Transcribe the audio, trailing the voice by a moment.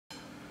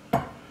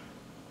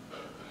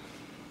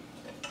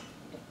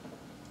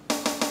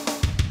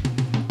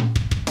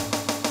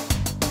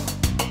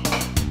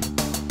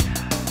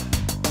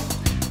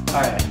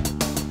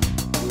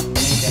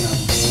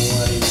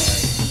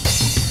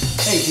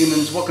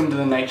friends, welcome to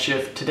the night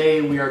shift.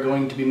 Today we are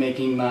going to be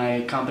making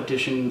my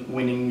competition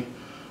winning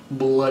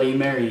Bloody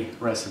Mary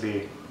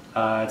recipe.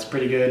 It's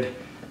pretty good.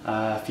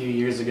 A few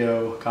years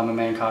ago, Common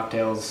Man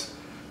Cocktails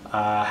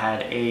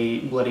had a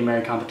Bloody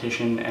Mary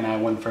competition and I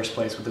won first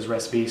place with this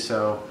recipe,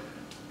 so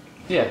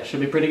yeah, it should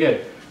be pretty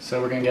good.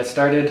 So we're gonna get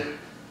started.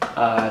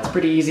 It's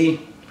pretty easy,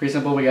 pretty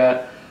simple. We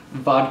got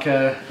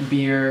vodka,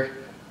 beer,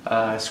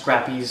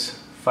 Scrappy's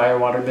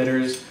Firewater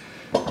bitters.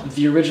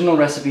 The original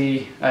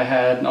recipe I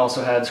had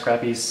also had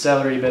Scrappy's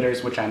celery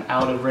bitters, which I'm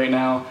out of right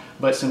now,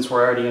 but since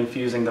we're already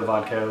infusing the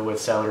vodka with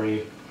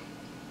celery,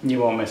 you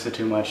won't miss it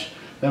too much.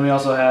 Then we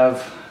also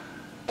have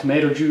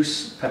tomato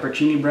juice,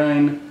 pepperoncini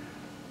brine,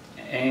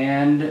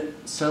 and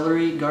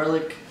celery,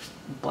 garlic,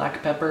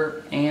 black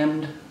pepper,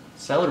 and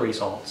celery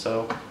salt.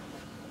 So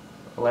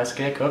let's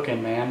get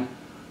cooking, man.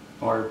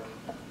 Or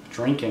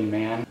drinking,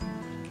 man.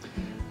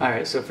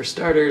 Alright, so for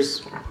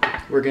starters,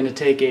 we're gonna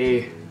take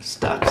a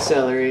stock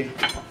celery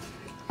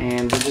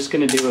and we're just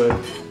gonna do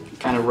a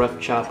kind of rough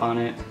chop on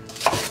it.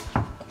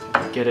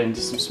 Get it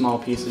into some small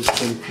pieces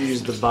to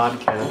infuse the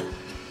vodka.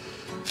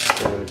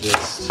 So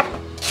just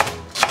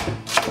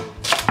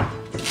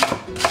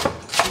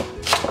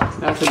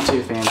nothing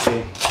too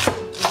fancy.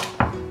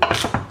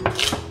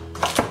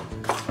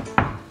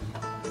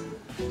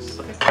 Just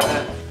like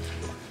that.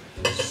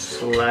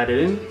 Slide it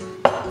in.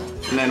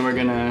 And then we're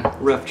gonna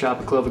rough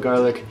chop a clove of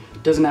garlic.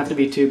 Doesn't have to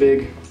be too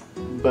big,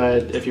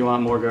 but if you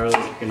want more garlic,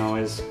 you can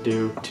always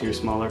do 2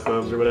 smaller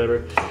cloves or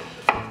whatever.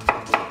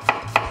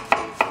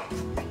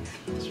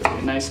 So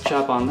a nice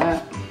chop on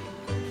that.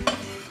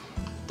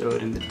 Throw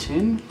it in the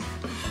tin.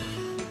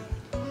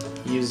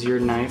 Use your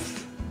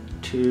knife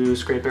to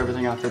scrape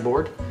everything off your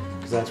board,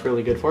 because that's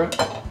really good for it.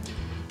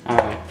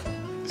 Alright,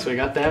 so we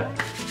got that.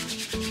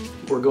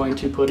 We're going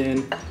to put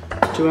in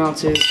 2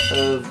 ounces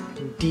of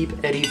deep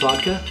Eddy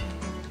vodka.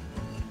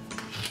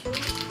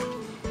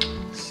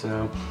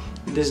 So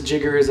this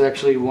jigger is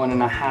actually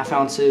 1.5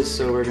 ounces,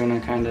 so we're gonna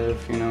kind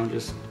of, you know,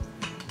 just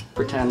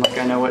pretend like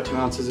I know what 2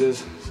 ounces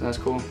is, so that's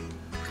cool.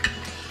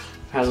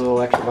 Has a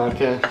little extra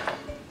vodka,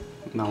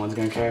 no one's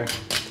gonna care.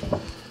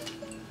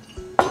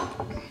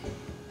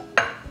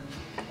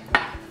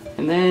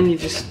 And then you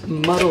just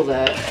muddle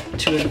that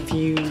to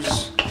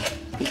infuse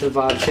the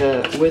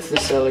vodka with the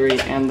celery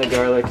and the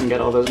garlic and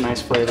get all those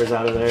nice flavors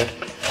out of there.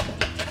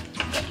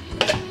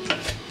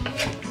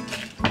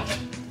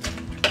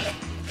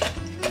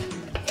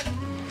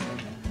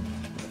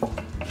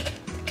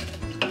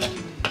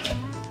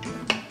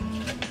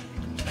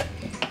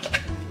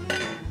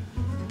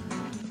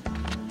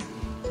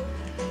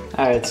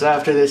 Alright, so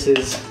after this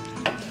is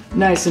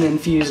nice and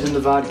infused in the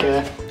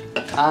vodka,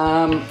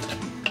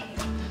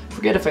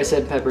 forget if I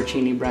said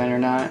pepperoncini brine or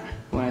not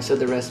when I said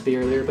the recipe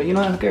earlier, but you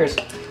know what, who cares?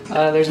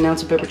 There's an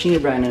ounce of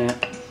pepperoncini brine in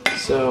it.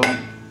 So,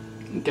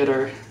 get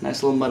our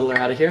nice little muddler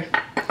out of here.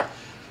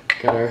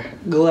 Got our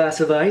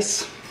glass of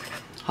ice,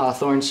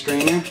 Hawthorne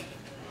strainer.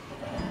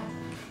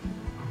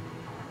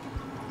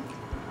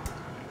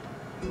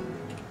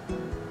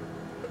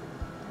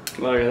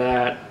 Look at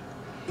that.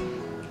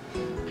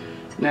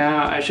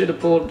 Now, I should have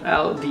pulled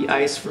out the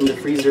ice from the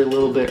freezer a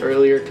little bit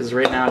earlier, because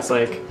right now it's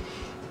like,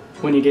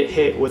 when you get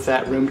hit with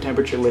that room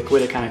temperature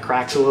liquid, it kind of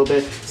cracks a little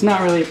bit. It's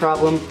not really a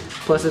problem,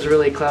 plus it's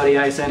really cloudy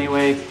ice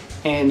anyway,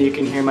 and you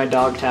can hear my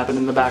dog tapping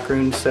in the back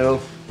room,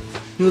 so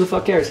who the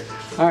fuck cares?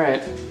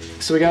 Alright,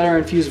 so we got our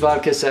infused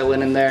vodka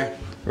settling in there.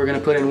 We're gonna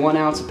put in 1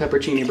 ounce of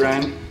pepperoncini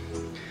brine.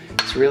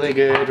 It's really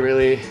good,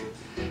 really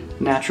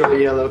natural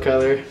yellow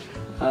color.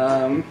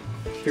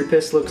 If your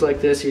piss looks like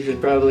this, you should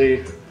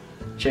probably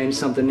change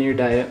something in your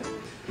diet.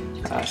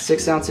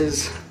 6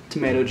 ounces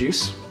tomato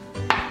juice.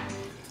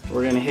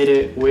 We're gonna hit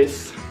it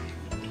with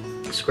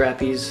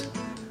Scrappy's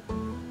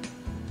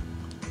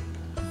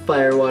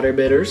Firewater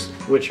bitters,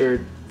 which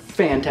are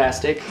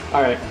fantastic.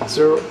 Alright,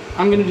 so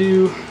I'm gonna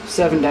do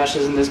 7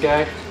 dashes in this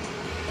guy.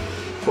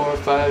 4,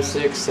 5,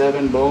 6,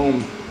 7,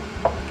 boom.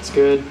 It's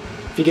good.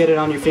 If you get it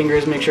on your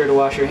fingers, make sure to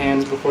wash your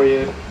hands before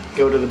you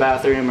go to the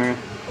bathroom or,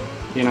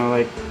 you know,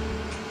 like,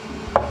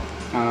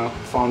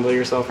 fondle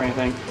yourself or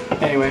anything.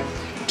 Anyway,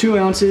 2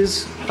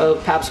 ounces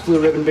of Pabst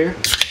Blue Ribbon beer.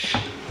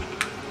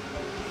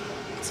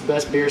 It's the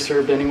best beer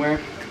served anywhere.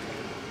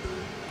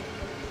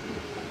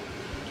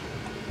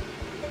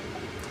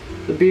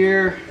 The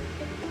beer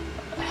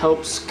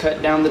helps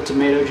cut down the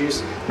tomato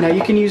juice. Now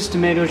you can use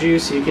tomato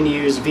juice, you can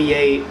use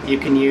V8, you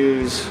can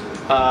use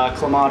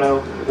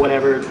Clamato,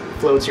 whatever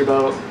floats your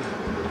boat.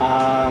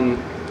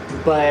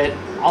 But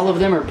all of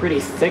them are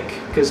pretty thick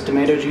because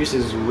tomato juice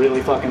is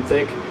really fucking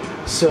thick.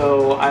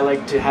 So I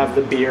like to have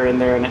the beer in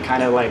there and it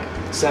kind of like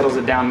settles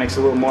it down, makes it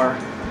a little more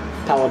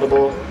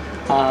palatable.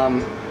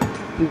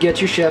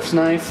 Get your chef's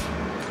knife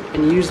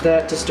and use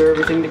that to stir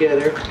everything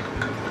together.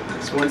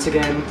 So once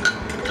again,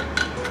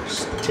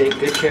 just take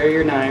good care of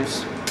your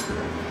knives.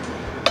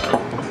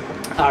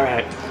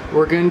 Alright,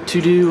 we're going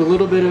to do a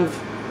little bit of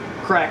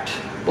cracked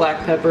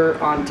black pepper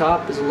on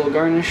top as a little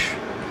garnish.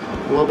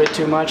 A little bit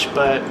too much,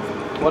 but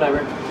whatever.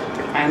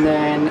 And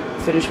then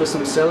finish with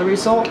some celery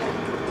salt.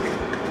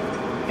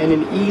 And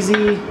an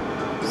easy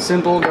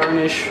simple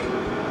garnish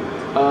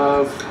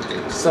of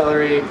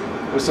celery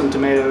with some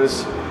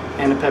tomatoes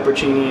and a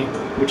pepperoncini,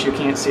 which you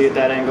can't see at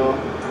that angle.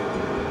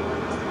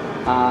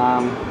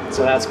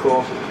 So that's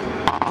cool.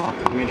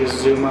 Let me just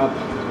zoom up.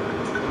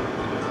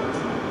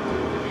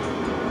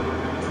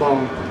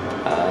 Boom.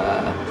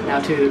 Now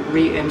to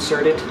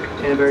reinsert it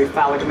in a very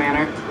phallic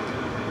manner.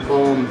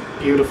 Boom.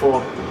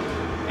 Beautiful.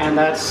 And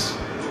that's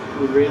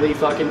really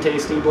fucking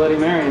tasty Bloody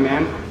Mary,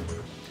 man.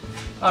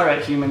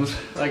 Alright humans,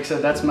 like I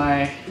said, that's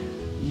my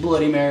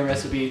Bloody Mary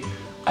recipe.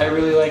 I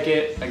really like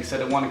it. Like I said,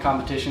 it won a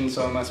competition,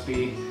 so it must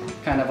be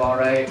kind of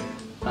alright.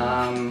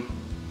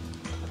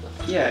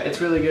 Yeah,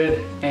 it's really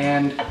good,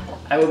 and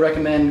I would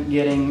recommend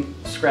getting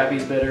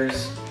Scrappy's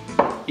bitters,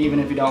 even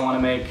if you don't want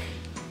to make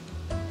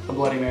a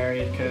Bloody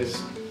Mary,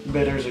 because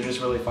bitters are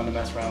just really fun to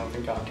mess around with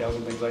in cocktails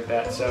and things like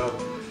that. So,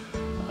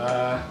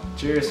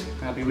 cheers.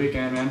 Happy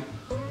weekend, man.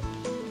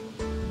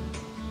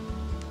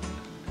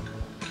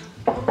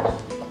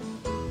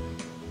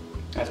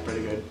 That's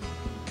pretty good.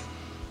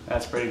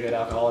 That's pretty good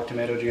alcoholic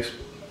tomato juice.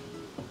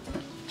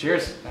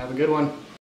 Cheers. Have a good one.